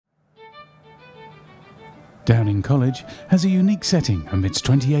Downing College has a unique setting amidst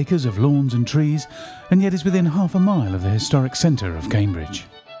 20 acres of lawns and trees, and yet is within half a mile of the historic centre of Cambridge.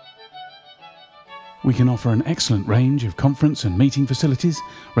 We can offer an excellent range of conference and meeting facilities,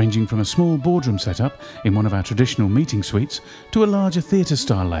 ranging from a small boardroom setup in one of our traditional meeting suites to a larger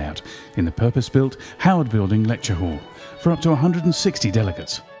theatre-style layout in the purpose-built Howard Building Lecture Hall for up to 160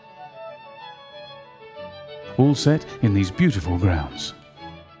 delegates. All set in these beautiful grounds.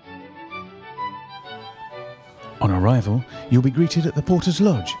 On arrival, you'll be greeted at the Porter's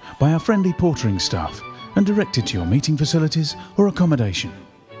Lodge by our friendly portering staff and directed to your meeting facilities or accommodation.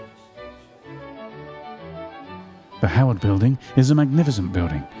 The Howard Building is a magnificent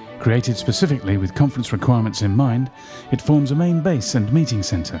building. Created specifically with conference requirements in mind, it forms a main base and meeting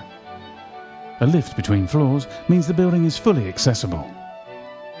centre. A lift between floors means the building is fully accessible.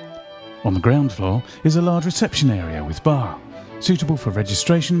 On the ground floor is a large reception area with bar, suitable for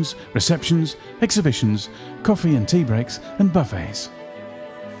registrations, receptions, exhibitions, coffee and tea breaks and buffets.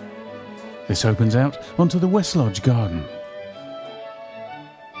 This opens out onto the West Lodge garden.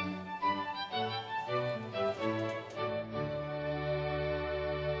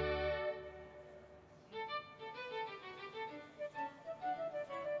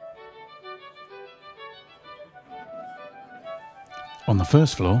 On the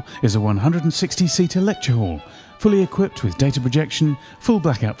first floor is a 160-seater lecture hall, fully equipped with data projection, full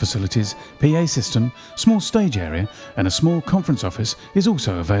blackout facilities, PA system, small stage area and a small conference office is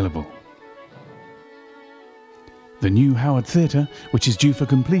also available. The new Howard Theatre, which is due for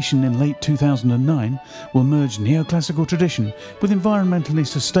completion in late 2009, will merge neoclassical tradition with environmentally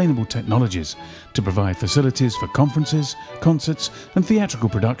sustainable technologies to provide facilities for conferences, concerts and theatrical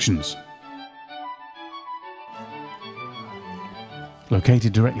productions.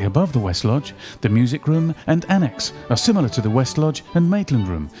 Located directly above the West Lodge, the music room and annex are similar to the West Lodge and Maitland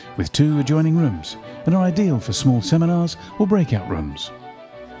room, with 2 adjoining rooms, and are ideal for small seminars or breakout rooms.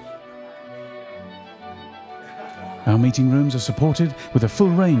 Our meeting rooms are supported with a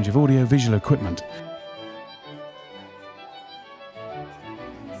full range of audio-visual equipment.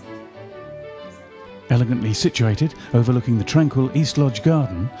 Elegantly situated overlooking the tranquil East Lodge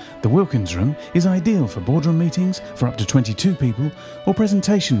garden, the Wilkins Room is ideal for boardroom meetings for up to 22 people or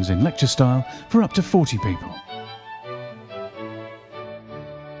presentations in lecture style for up to 40 people.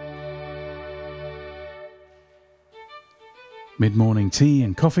 Mid-morning tea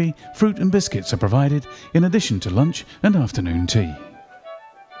and coffee, fruit and biscuits are provided in addition to lunch and afternoon tea.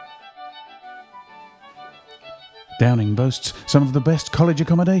 Downing boasts some of the best college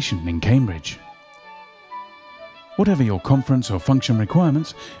accommodation in Cambridge. Whatever your conference or function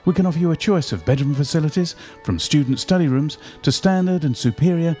requirements, we can offer you a choice of bedroom facilities from student study rooms to standard and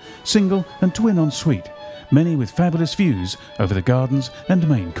superior, single and twin ensuite, many with fabulous views over the gardens and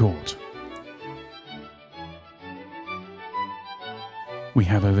main court. We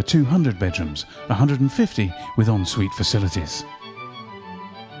have over 200 bedrooms, 150 with ensuite facilities.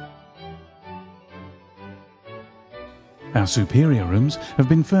 Our superior rooms have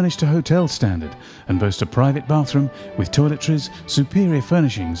been furnished to hotel standard and boast a private bathroom with toiletries, superior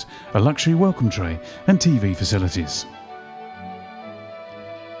furnishings, a luxury welcome tray and TV facilities.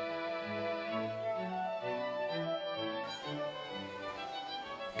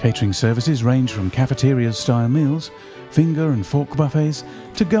 Catering services range from cafeteria-style meals, finger and fork buffets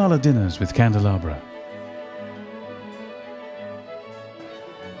to gala dinners with candelabra.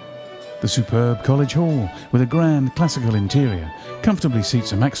 The superb College Hall, with a grand classical interior, comfortably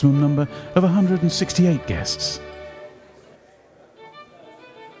seats a maximum number of 168 guests.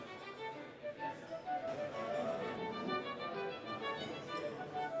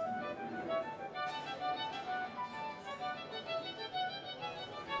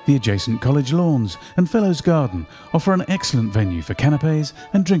 The adjacent college lawns and Fellows Garden offer an excellent venue for canapés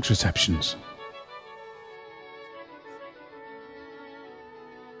and drinks receptions.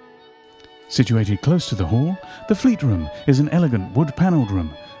 Situated close to the hall, the Fleet Room is an elegant wood-panelled room,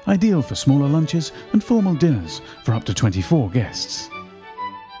 ideal for smaller lunches and formal dinners for up to 24 guests.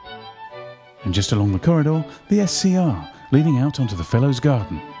 And just along the corridor, the SCR, leading out onto the Fellows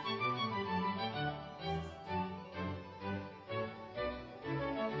Garden.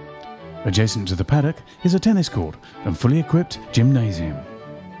 Adjacent to the paddock is a tennis court and fully equipped gymnasium.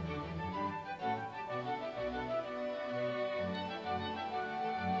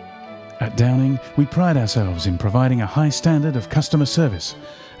 At Downing, we pride ourselves in providing a high standard of customer service,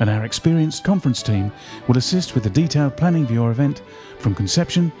 and our experienced conference team will assist with the detailed planning of your event from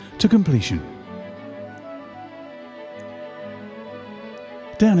conception to completion.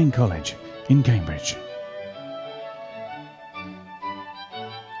 Downing College in Cambridge.